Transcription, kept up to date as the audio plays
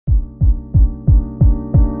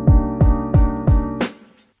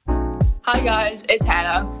Hi guys, it's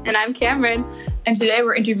Hannah. And I'm Cameron. And today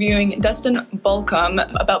we're interviewing Dustyn Baulkham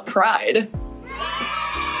about Pride.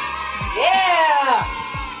 Yeah!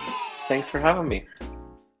 Thanks for having me.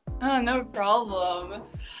 Oh, no problem.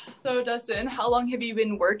 So Dustyn, how long have you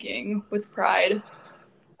been working with Pride?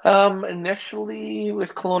 Initially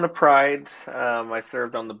with Kelowna Pride, I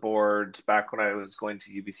served on the board back when I was going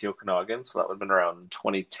to UBC Okanagan, so that would have been around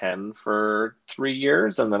 2010 for 3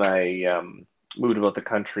 years, and then I moved about the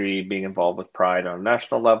country being involved with Pride on a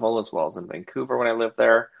national level as well as in Vancouver when I lived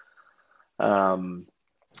there. And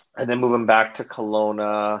then moving back to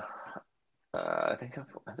Kelowna, I think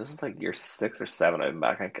this is like year 6 or 7 I've been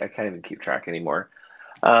back. I can't even keep track anymore.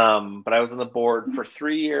 But I was on the board for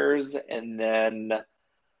 3 years, and then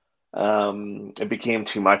it became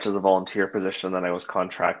too much as a volunteer position. Then I was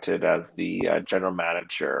contracted as the general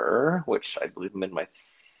manager, which I believe I'm in my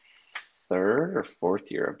 3rd or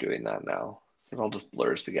 4th year of doing that now. So it all just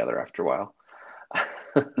blurs together after a while.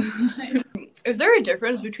 Is there a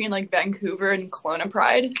difference between like Vancouver and Kelowna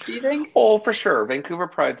Pride, do you think? Oh, for sure. Vancouver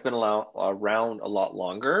Pride's been around a lot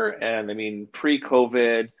longer. And I mean,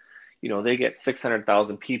 pre-COVID, they get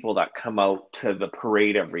 600,000 people that come out to the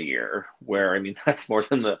parade every year, where, I mean, that's more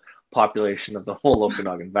than the population of the whole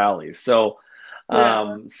Okanagan Valley. So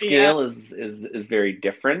scale is very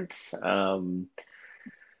different.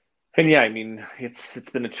 And yeah, I mean, it's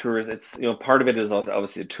been a tourism. It's part of it is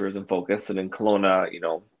obviously a tourism focus, and in Kelowna,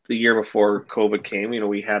 the year before COVID came,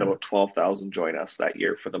 we had about 12,000 join us that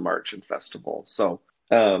year for the March and Festival. So,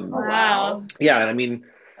 Wow. Yeah, and I mean,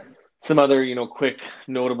 some other quick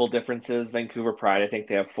notable differences. Vancouver Pride, I think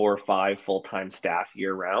they have 4 or 5 full-time staff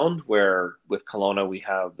year round. Where with Kelowna, we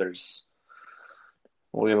have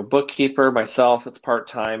a bookkeeper, myself, that's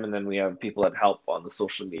part-time, and then we have people that help on the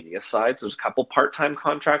social media side. So there's a couple part-time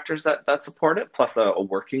contractors that support it, plus a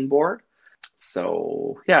working board.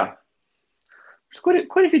 So yeah, there's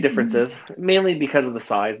quite a few differences, mainly because of the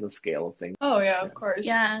size and the scale of things. Oh yeah, of course.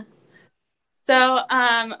 Yeah. So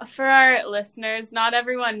for our listeners, not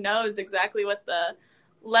everyone knows exactly what the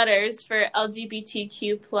letters for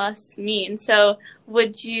LGBTQ plus mean. So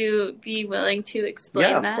would you be willing to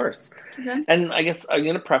explain that? Yeah, of course. To them? And I guess I'm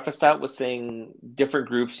going to preface that with saying different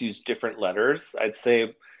groups use different letters. I'd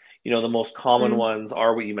say, the most common ones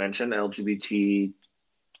are what you mentioned, LGBTQ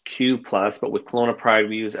plus, but with Kelowna Pride,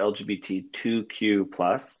 we use LGBT2Q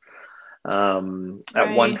plus.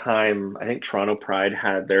 At one time, I think Toronto Pride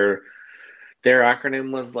had their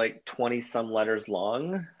acronym was like 20 some letters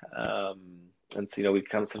long. And so, we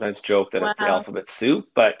sometimes joke that it's the alphabet soup,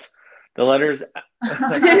 but the letters,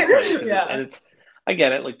 Yeah. and I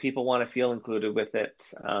get it. Like, people want to feel included with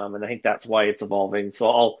it. And I think that's why it's evolving. So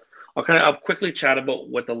I'll quickly chat about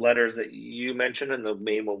what the letters that you mentioned and the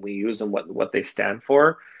main one we use and what they stand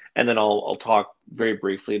for. And then I'll talk very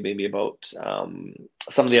briefly maybe about some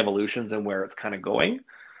of the evolutions and where it's kind of going.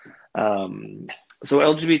 So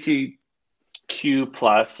LGBTQ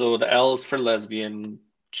plus, so the L is for lesbian,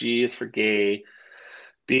 G is for gay,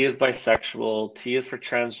 B is bisexual, T is for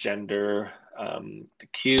transgender, the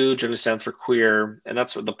Q generally stands for queer, and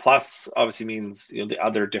that's what the plus obviously means, the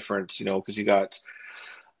other different, because you got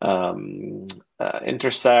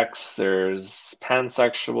intersex, there's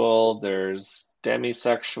pansexual, there's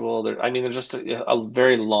demisexual, there's just a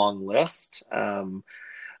very long list.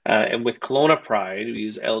 And with Kelowna Pride, we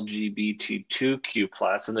use LGBT2Q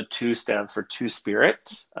plus, and the 2 stands for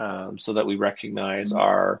Two-Spirit, so that we recognize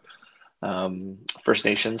our First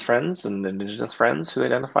Nations friends and Indigenous friends who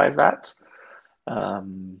identify as that.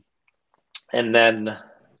 And then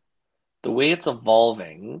the way it's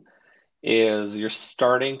evolving is you're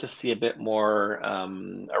starting to see a bit more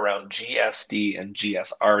around GSD and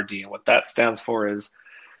GSRD, and what that stands for is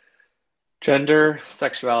gender,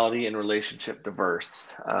 sexuality, and relationship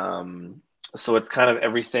diverse. So it's kind of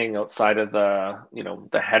everything outside of the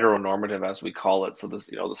heteronormative, as we call it. So this,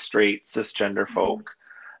 the straight cisgender folk.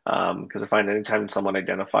 Because I find anytime someone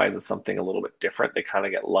identifies as something a little bit different, they kind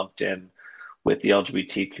of get lumped in with the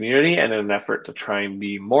LGBT community, and in an effort to try and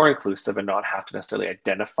be more inclusive and not have to necessarily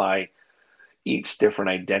identify each different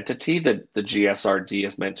identity, the GSRD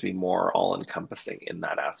is meant to be more all-encompassing in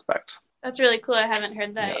that aspect. That's really cool. I haven't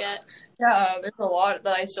heard that yet. Yeah, there's a lot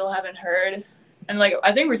that I still haven't heard. And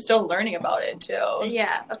I think we're still learning about it too.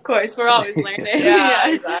 Yeah, of course. We're always learning. Yeah,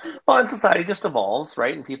 exactly. Well, and society just evolves,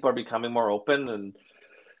 right? And people are becoming more open. And,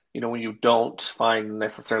 when you don't find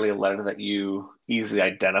necessarily a letter that you easily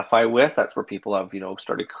identify with, that's where people have,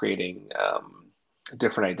 started creating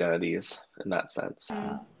different identities in that sense.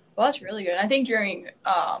 Well, that's really good. I think during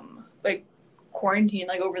quarantine,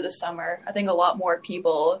 over the summer, I think a lot more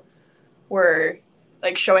people were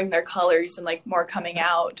like showing their colors and like more coming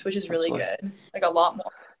out, which is really Absolutely. good. Like a lot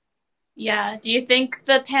more. Yeah. Do you think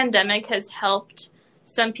the pandemic has helped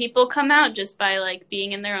some people come out just by like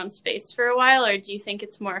being in their own space for a while, or do you think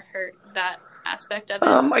it's more hurt that aspect of it?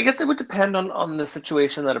 I guess it would depend on the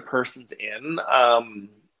situation that a person's in.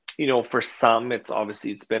 For some, it's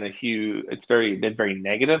been been very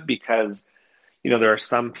negative because, there are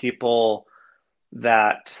some people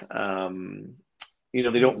that,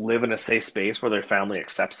 they don't live in a safe space where their family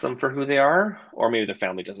accepts them for who they are, or maybe their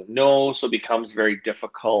family doesn't know, so it becomes very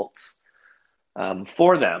difficult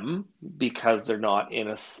for them because they're not in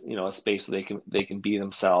a space where they can be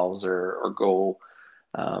themselves or go.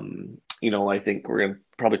 I think we're going to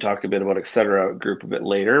probably talk a bit about etc. group a bit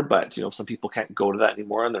later, but some people can't go to that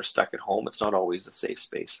anymore and they're stuck at home. It's not always a safe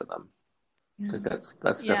space for them. I think that's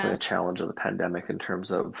definitely Yeah. a challenge of the pandemic in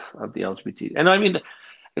terms of the LGBT. And I mean,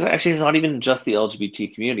 it's not even just the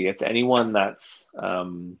LGBT community. It's anyone that's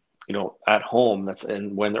at home that's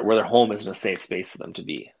in where their home isn't a safe space for them to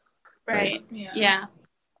be. Right. Right. Yeah.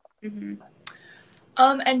 Mm-hmm.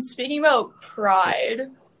 And speaking about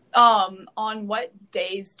Pride, on what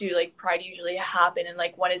days do like Pride usually happen, and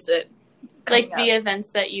like when is it coming Like the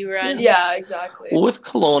events that you run. Yeah, exactly. Well, with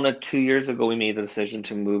Kelowna, 2 years ago, we made the decision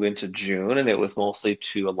to move into June, and it was mostly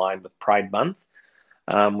to align with Pride Month,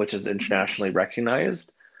 which is internationally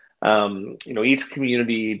recognized. Each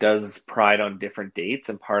community does Pride on different dates,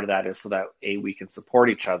 and part of that is so that A, we can support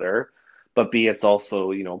each other, but B, it's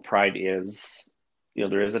also, Pride is,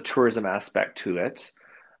 there is a tourism aspect to it.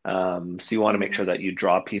 So you want to make sure that you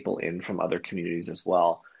draw people in from other communities as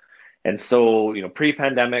well. And so,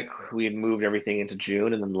 pre-pandemic, we had moved everything into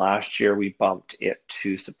June, and then last year we bumped it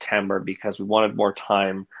to September because we wanted more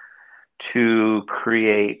time to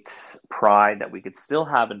create Pride that we could still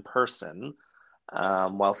have in person,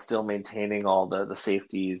 while still maintaining all the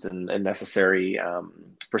safeties and necessary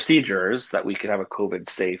procedures that we could have a COVID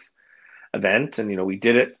safe event. And, we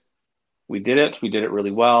did it. We did it. We did it really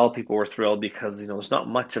well. People were thrilled because, there's not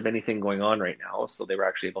much of anything going on right now. So they were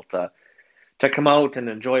actually able to come out and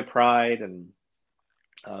enjoy Pride and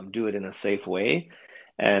do it in a safe way.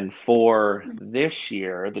 And for this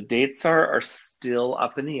year, the dates are still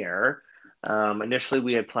up in the air. Initially,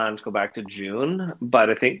 we had planned to go back to June,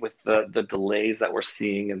 but I think with the delays that we're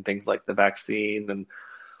seeing and things like the vaccine and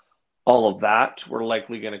all of that, we're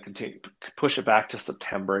likely going to continue push it back to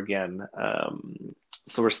September again.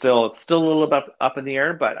 So it's still a little bit up in the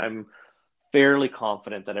air, but I'm fairly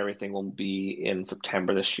confident that everything will be in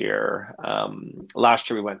September this year. Last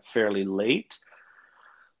year we went fairly late,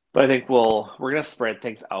 but I think we're going to spread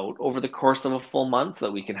things out over the course of a full month so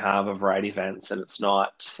that we can have a variety of events, and it's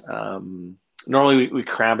not normally we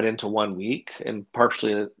cram it into 1 week, and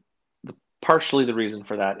partially the reason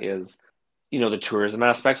for that is the tourism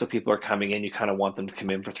aspect. So people are coming in, you kind of want them to come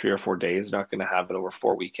in for 3 or 4 days. You're not going to have it over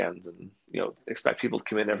 4 weekends and expect people to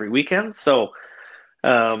come in every weekend. So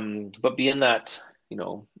but being that,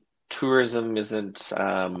 tourism isn't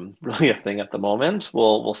really a thing at the moment,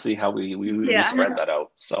 we'll see how we spread that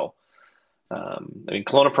out. So,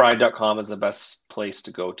 KelownaPride.com is the best place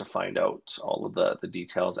to go to find out all of the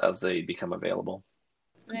details as they become available.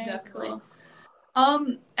 Definitely.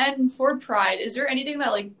 And for Pride, is there anything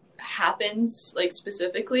that like happens like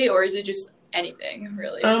specifically, or is it just anything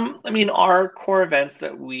really? Our core events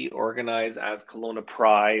that we organize as Kelowna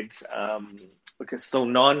Pride, because so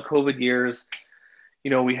non-COVID years,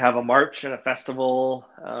 we have a march and a festival.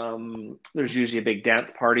 There's usually a big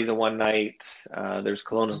dance party the one night. There's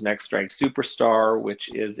Kelowna's Next Drag Superstar,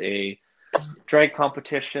 which is a drag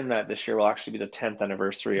competition that this year will actually be the 10th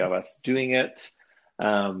anniversary of us doing it.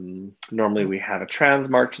 Normally we have a trans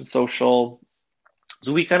march and social.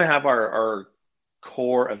 So we kind of have our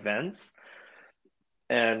core events,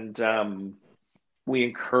 and we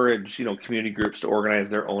encourage community groups to organize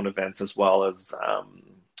their own events as well as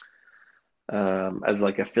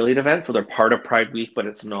like affiliate events. So they're part of Pride Week, but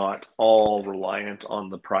it's not all reliant on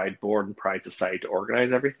the Pride Board and Pride Society to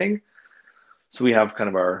organize everything. So we have kind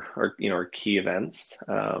of our key events.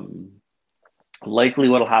 Likely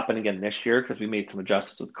what'll happen again this year, because we made some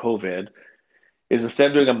adjustments with COVID, is instead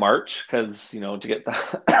of doing a march, because to get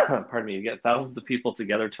to get thousands of people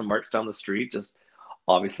together to march down the street just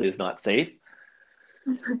obviously is not safe.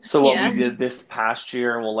 So what we did this past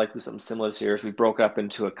year, and we'll likely do something similar this year, is we broke up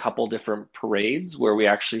into a couple different parades where we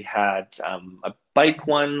actually had a bike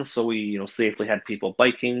one, so we safely had people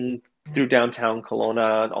biking through downtown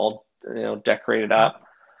Kelowna, all decorated up.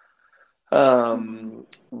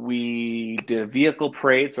 We did a vehicle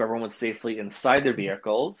parade, so everyone was safely inside their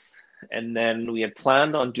vehicles. And then we had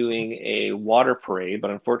planned on doing a water parade, but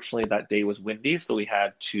unfortunately that day was windy, so we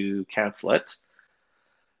had to cancel it.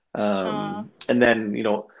 Uh, And then,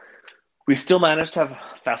 we still managed to have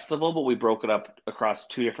a festival, but we broke it up across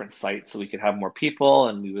two different sites so we could have more people.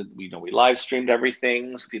 And we live streamed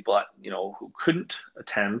everything, so people, who couldn't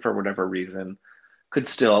attend for whatever reason could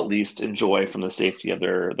still at least enjoy from the safety of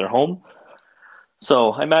their home.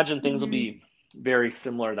 So I imagine things will mhm. be very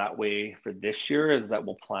similar that way for this year, is that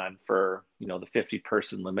we'll plan for, the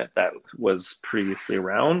 50-person limit that was previously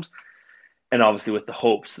around. And obviously with the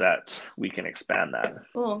hopes that we can expand that.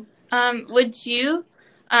 Cool. Are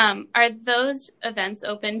those events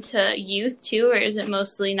open to youth too, or is it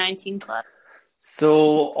mostly 19 plus?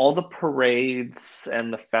 So all the parades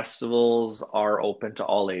and the festivals are open to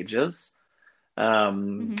all ages.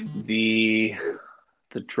 Hmm. The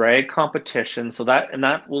drag competition,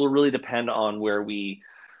 that will really depend on where we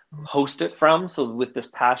host it from. So with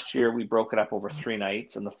this past year, we broke it up over 3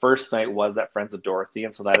 nights, and the first night was at Friends of Dorothy,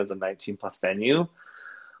 and so that is a 19 plus venue.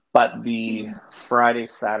 But the Hmm. Friday,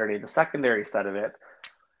 Saturday, the secondary set of it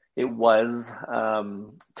was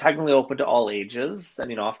technically open to all ages. I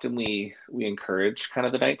mean, often we encourage kind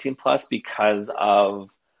of the 19 plus because of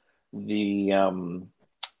the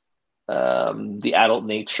the adult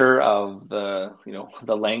nature of the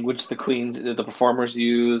language the performers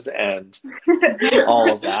use, and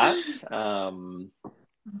all of that.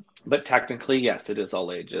 But technically, yes, it is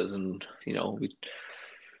all ages, and we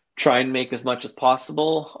try and make as much as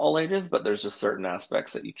possible all ages, but there's just certain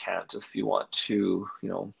aspects that you can't if you want to,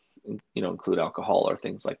 include alcohol or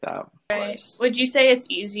things like that. Right. Would you say it's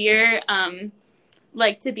easier,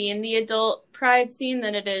 like to be in the adult pride scene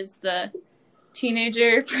than it is the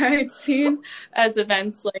teenager pride scene as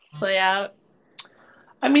events like play out?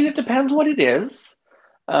 I mean, it depends what it is.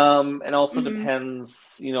 And also Hmm.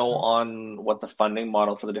 depends, on what the funding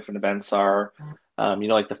model for the different events are.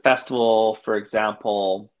 Like the festival, for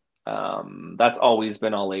example, that's always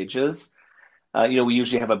been all ages. We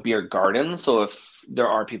usually have a beer garden, so if there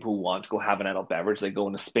are people who want to go have an adult beverage, they go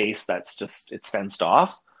in a space that's just it's fenced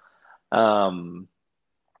off. Um,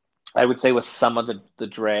 I would say with some of the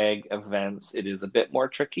drag events, it is a bit more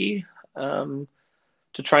tricky to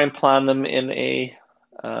try and plan them in a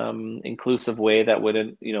inclusive way that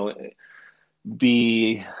wouldn't,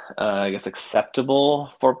 be, I guess,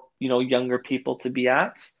 acceptable for, younger people to be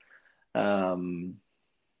at. Um,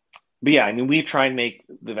 but yeah, I mean, we try and make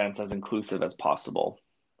the events as inclusive as possible.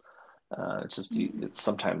 It's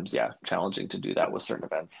sometimes, yeah, challenging to do that with certain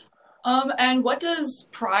events. And what does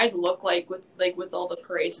Pride look like with all the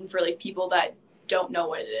parades and for like people that don't know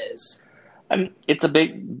what it is? And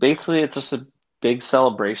basically, it's just a big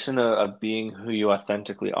celebration of being who you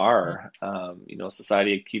authentically are.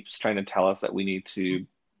 Society keeps trying to tell us that we need to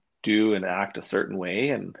do and act a certain way,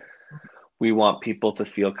 and we want people to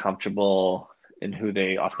feel comfortable in who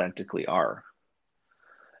they authentically are.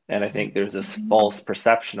 And I think there's this false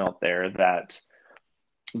perception out there that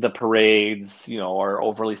the parades, are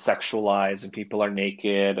overly sexualized and people are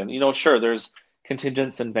naked. And, sure, there's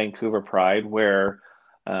contingents in Vancouver Pride where,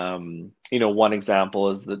 one example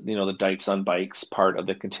is the Dykes on Bikes part of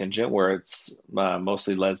the contingent where it's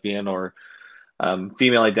mostly lesbian or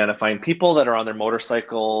female identifying people that are on their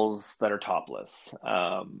motorcycles that are topless.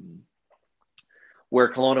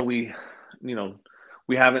 Where Kelowna, you know,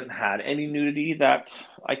 we haven't had any nudity that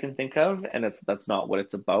I can think of, and that's not what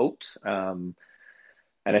it's about. And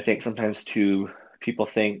I think sometimes too, people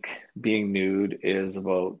think being nude is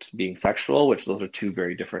about being sexual, which those are two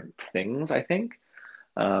very different things, I think.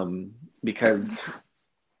 Because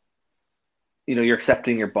you're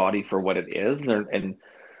accepting your body for what it is, and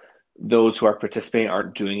those who are participating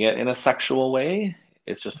aren't doing it in a sexual way.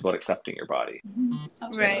 It's just about accepting your body.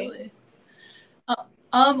 Right. Absolutely.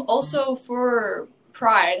 Also for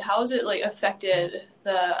Pride, how has it like affected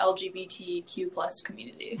the LGBTQ plus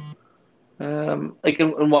community? Like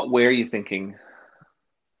in what way are you thinking?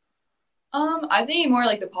 I think more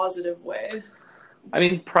like the positive way. I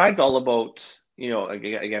mean, pride's all about,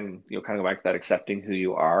 again, kind of go back to that accepting who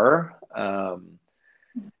you are.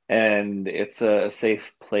 And it's a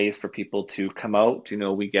safe place for people to come out. I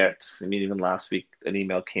mean, even last week, an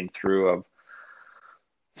email came through of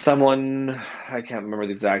someone, I can't remember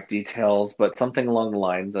the exact details, but something along the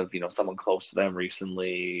lines of, someone close to them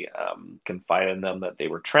recently confided in them that they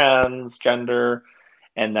were transgender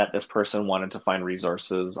and that this person wanted to find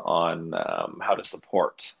resources on how to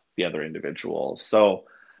support the other individual. So,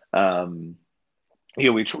 um,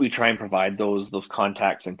 we try and provide those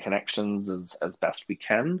contacts and connections as best we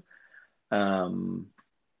can. Um,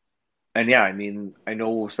 and yeah, I mean, I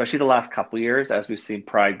know especially the last couple of years as we've seen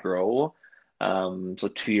Pride grow. So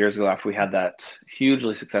 2 years ago, after we had that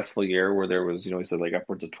hugely successful year where there was, we said like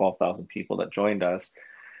upwards of 12,000 people that joined us,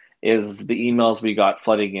 is the emails we got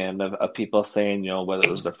flooding in of people saying, whether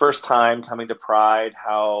it was their first time coming to Pride,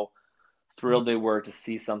 how thrilled they were to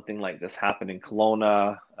see something like this happen in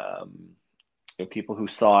Kelowna. People who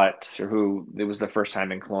saw it or who it was the first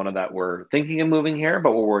time in Kelowna that were thinking of moving here,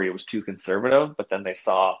 but were worried it was too conservative. But then they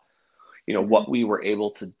saw, what we were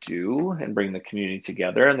able to do and bring the community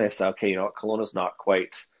together. And they said, okay, Kelowna's not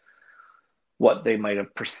quite what they might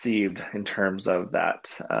have perceived in terms of that,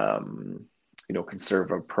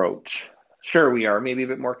 conservative approach. Sure, we are maybe a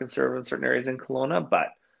bit more conservative in certain areas in Kelowna, but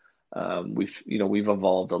we've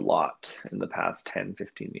evolved a lot in the past 10,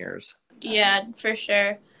 15 years. Yeah, for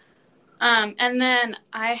sure. And then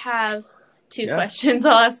I have two questions.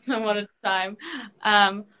 I'll ask them one at a time.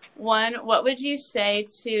 One, what would you say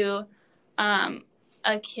to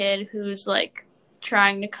a kid who's like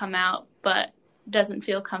trying to come out but doesn't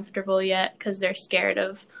feel comfortable yet because they're scared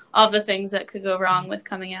of all the things that could go wrong with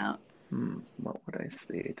coming out? What would I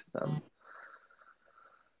say to them?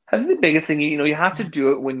 I think the biggest thing, you have to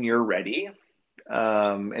do it when you're ready,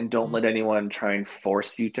 and don't let anyone try and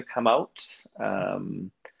force you to come out.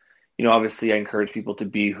 Obviously I encourage people to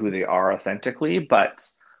be who they are authentically, but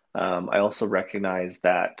I also recognize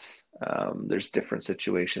that there's different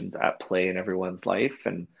situations at play in everyone's life.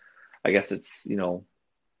 And I guess it's,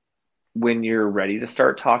 when you're ready to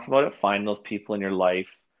start talking about it, find those people in your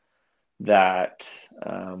life that,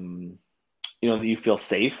 that you feel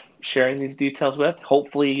safe sharing these details with.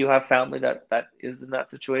 Hopefully you have family that is in that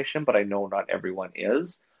situation, but I know not everyone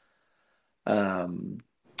is.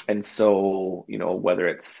 And so, whether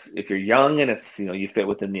it's, if you're young and it's, you fit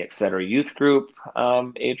within the etc. youth group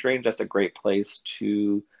age range, that's a great place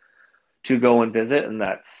to go and visit. And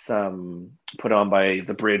that's put on by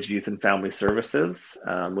the Bridge Youth and Family Services,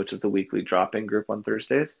 which is a weekly drop-in group on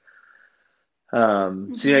Thursdays. So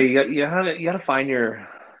yeah, you got to find your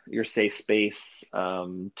safe space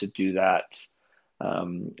to do that.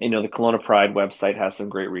 The Kelowna Pride website has some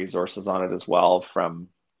great resources on it as well, from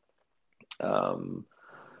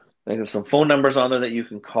I think there's some phone numbers on there that you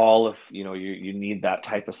can call if you need that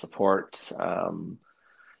type of support.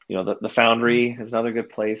 The Foundry is another good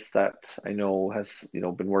place that I know has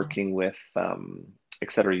been working with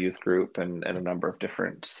etc. youth group and a number of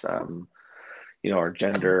different our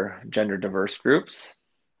gender diverse groups.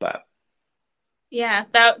 But yeah,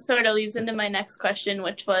 that sort of leads into my next question,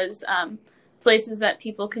 which was places that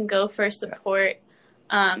people can go for support.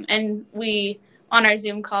 And we, on our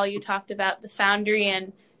Zoom call, you talked about the Foundry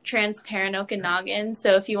and Transparent Okanagan.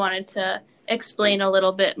 So if you wanted to explain a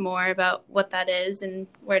little bit more about what that is and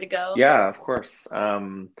where to go. Yeah, of course.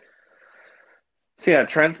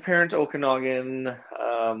 Transparent Okanagan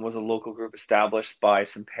was a local group established by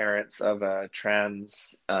some parents of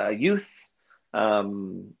trans youth.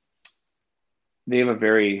 They have a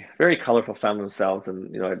very, very colorful family themselves,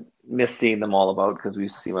 and I miss seeing them all about because we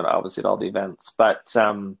see them obviously at all the events. But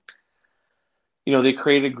they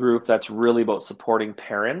created a group that's really about supporting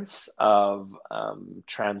parents of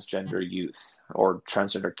transgender youth, or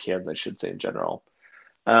transgender kids, I should say, in general.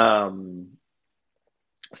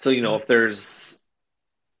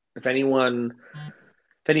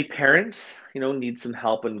 If any parent, needs some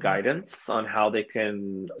help and guidance on how they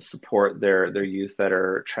can support their youth that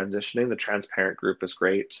are transitioning, the Transparent group is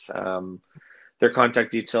great. Their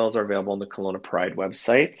contact details are available on the Kelowna Pride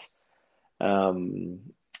website.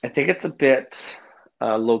 I think it's a bit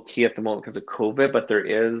low key at the moment because of COVID, but there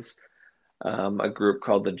is a group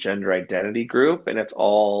called the Gender Identity Group, and it's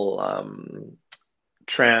all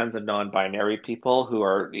trans and non-binary people who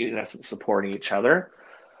are in essence supporting each other.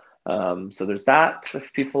 So there's that.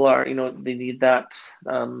 If people are, they need that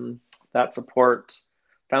support.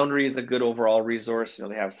 Foundry is a good overall resource.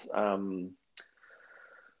 They have,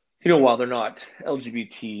 while they're not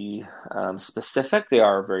LGBT specific, they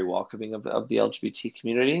are very welcoming of the LGBT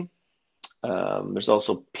community. There's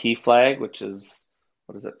also PFLAG, which is,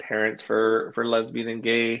 Parents for Lesbian and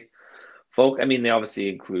Gay Folk. I mean, they obviously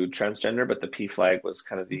include transgender, but the PFLAG was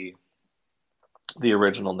kind of the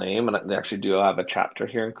original name, and they actually do have a chapter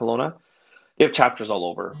here in Kelowna. They have chapters all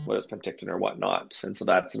over, whether it's Penticton or whatnot, and so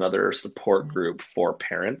that's another support group for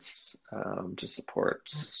parents to support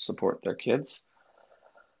their kids.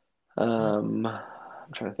 I'm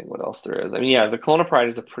trying to think what else there is. I mean, yeah, the Kelowna Pride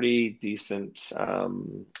is a pretty decent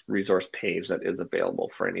resource page that is available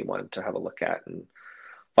for anyone to have a look at and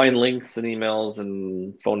find links and emails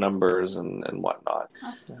and phone numbers and whatnot.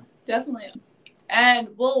 Awesome. Yeah. Definitely. And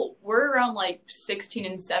we're around 16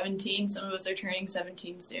 and 17. Some of us are turning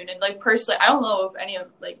 17 soon. And personally, I don't know if any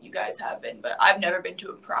of you guys have been, but I've never been to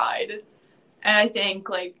a Pride. And I think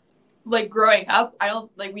growing up, I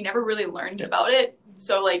don't we never really learned about it.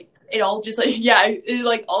 So it all just like, yeah, it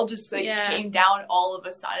like all just like Yeah. came down all of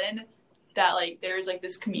a sudden, that like there's like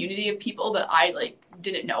this community of people that I like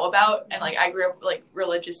didn't know about, and like I grew up like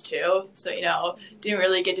religious too, so you know, didn't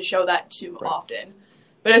really get to show that too often.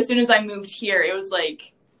 But as soon as I moved here, it was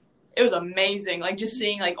amazing, like just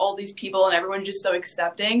seeing like all these people and everyone's just so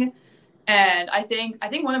accepting. And I think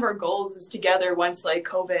one of our goals is together, once like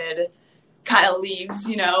COVID kind of leaves,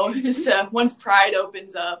 you know, just to, once Pride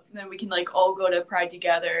opens up, then we can like all go to Pride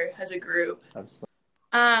together as a group. Absolutely.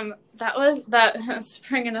 That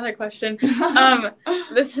spring another question.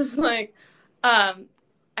 This is like,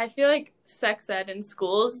 I feel like sex ed in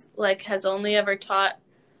schools like has only ever taught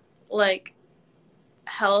like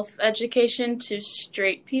health education to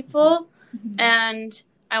straight people, and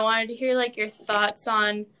I wanted to hear like your thoughts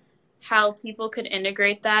on how people could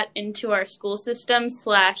integrate that into our school system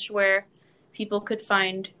 / where people could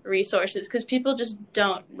find resources, because people just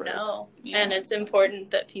don't know, and it's important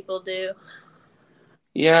that people do.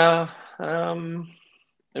 Yeah, I mean,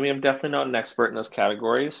 I'm definitely not an expert in this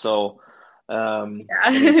category, so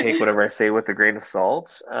I take whatever I say with a grain of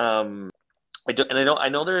salt. I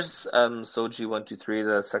know there's SOGI 123,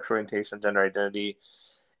 the sexual orientation, gender identity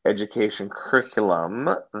education curriculum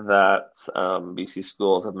that BC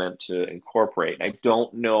schools have meant to incorporate. I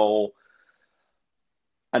don't know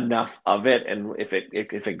enough of it, and if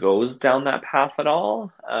it goes down that path at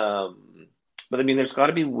all. But I mean, there's got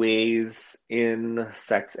to be ways in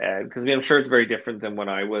sex ed, because I mean, I'm sure it's very different than when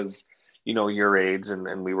I was, you know, your age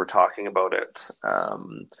and we were talking about it.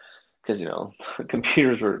 Because, you know,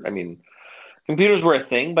 computers were a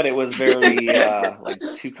thing, but it was very like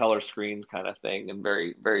 2-color screens kind of thing, and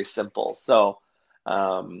very, very simple. So,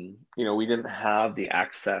 you know, we didn't have the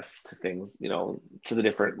access to things, you know, to the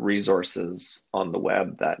different resources on the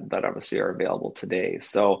web that obviously are available today.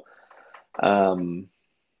 So,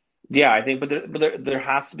 yeah, I think, but there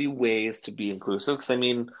has to be ways to be inclusive, because I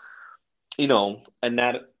mean, you know,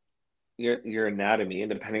 your anatomy,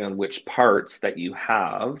 and depending on which parts that you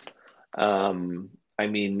have, I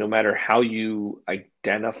mean, no matter how you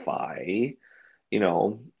identify, you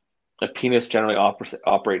know, a penis generally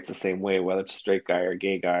operates the same way, whether it's a straight guy or a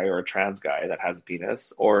gay guy or a trans guy that has a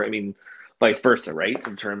penis, or I mean, vice versa, right?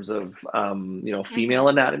 In terms of you know, female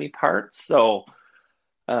anatomy parts. So,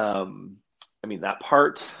 I mean, that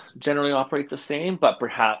part generally operates the same, but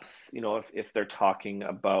perhaps, you know, if they're talking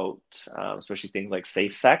about especially things like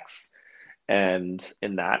safe sex, and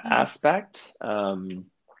in that aspect,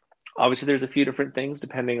 obviously there's a few different things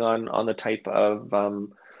depending on the type of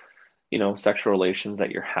you know, sexual relations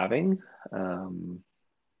that you're having.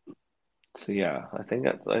 So yeah, I think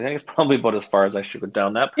it's probably about as far as I should go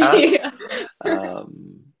down that path.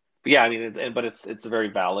 But yeah, I mean, it's a very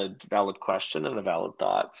valid question and a valid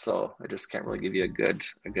thought. So I just can't really give you a good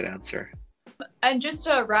answer. And just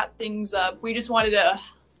to wrap things up, we just wanted to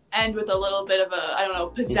end with a little bit of a, I don't know,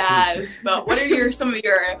 pizzazz. But what are some of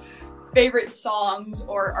your favorite songs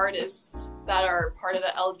or artists that are part of the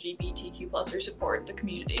LGBTQ plus or support the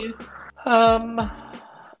community?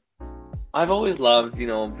 I've always loved, you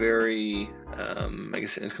know, very, I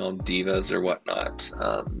guess you can call them divas or whatnot,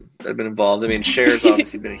 that have been involved. I mean, Cher's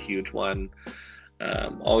obviously been a huge one.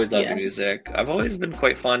 Always loved her music. I've always been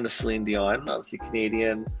quite fond of Celine Dion, obviously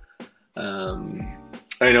Canadian.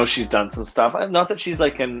 I know she's done some stuff. Not that she's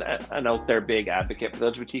like an out there big advocate for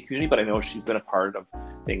the LGBT community, but I know she's been a part of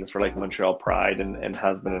things for like Montreal Pride and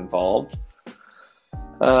has been involved.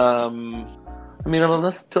 I mean, I'm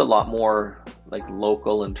listening to a lot more like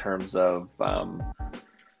local in terms of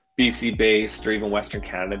BC based or even Western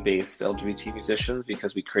Canada based LGBT musicians,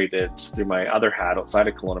 because we created, through my other hat outside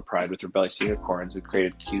of Kelowna Pride with Rebellious Unicorns, we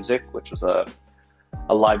created Cusic, which was a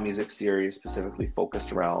live music series specifically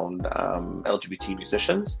focused around LGBT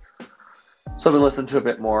musicians. So I've been listening to a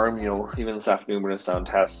bit more. You know, even this afternoon we're going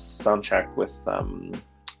to sound check with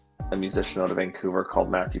a musician out of Vancouver called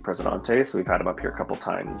Matthew Presidente. So we've had him up here a couple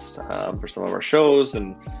times for some of our shows,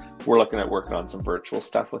 and we're looking at working on some virtual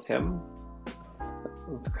stuff with him.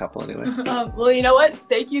 That's a couple anyway. Well, you know what?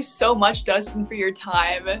 Thank you so much, Dustyn, for your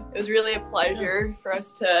time. It was really a pleasure for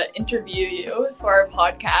us to interview you for our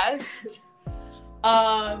podcast.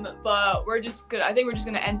 But I think we're just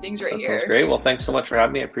gonna end things right here. Sounds great. Well, thanks so much for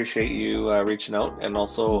having me. I appreciate you reaching out, and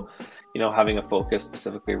also, you know, having a focus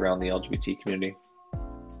specifically around the LGBT community.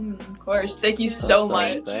 Of course. Thank you so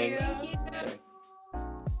much. Thanks. Okay.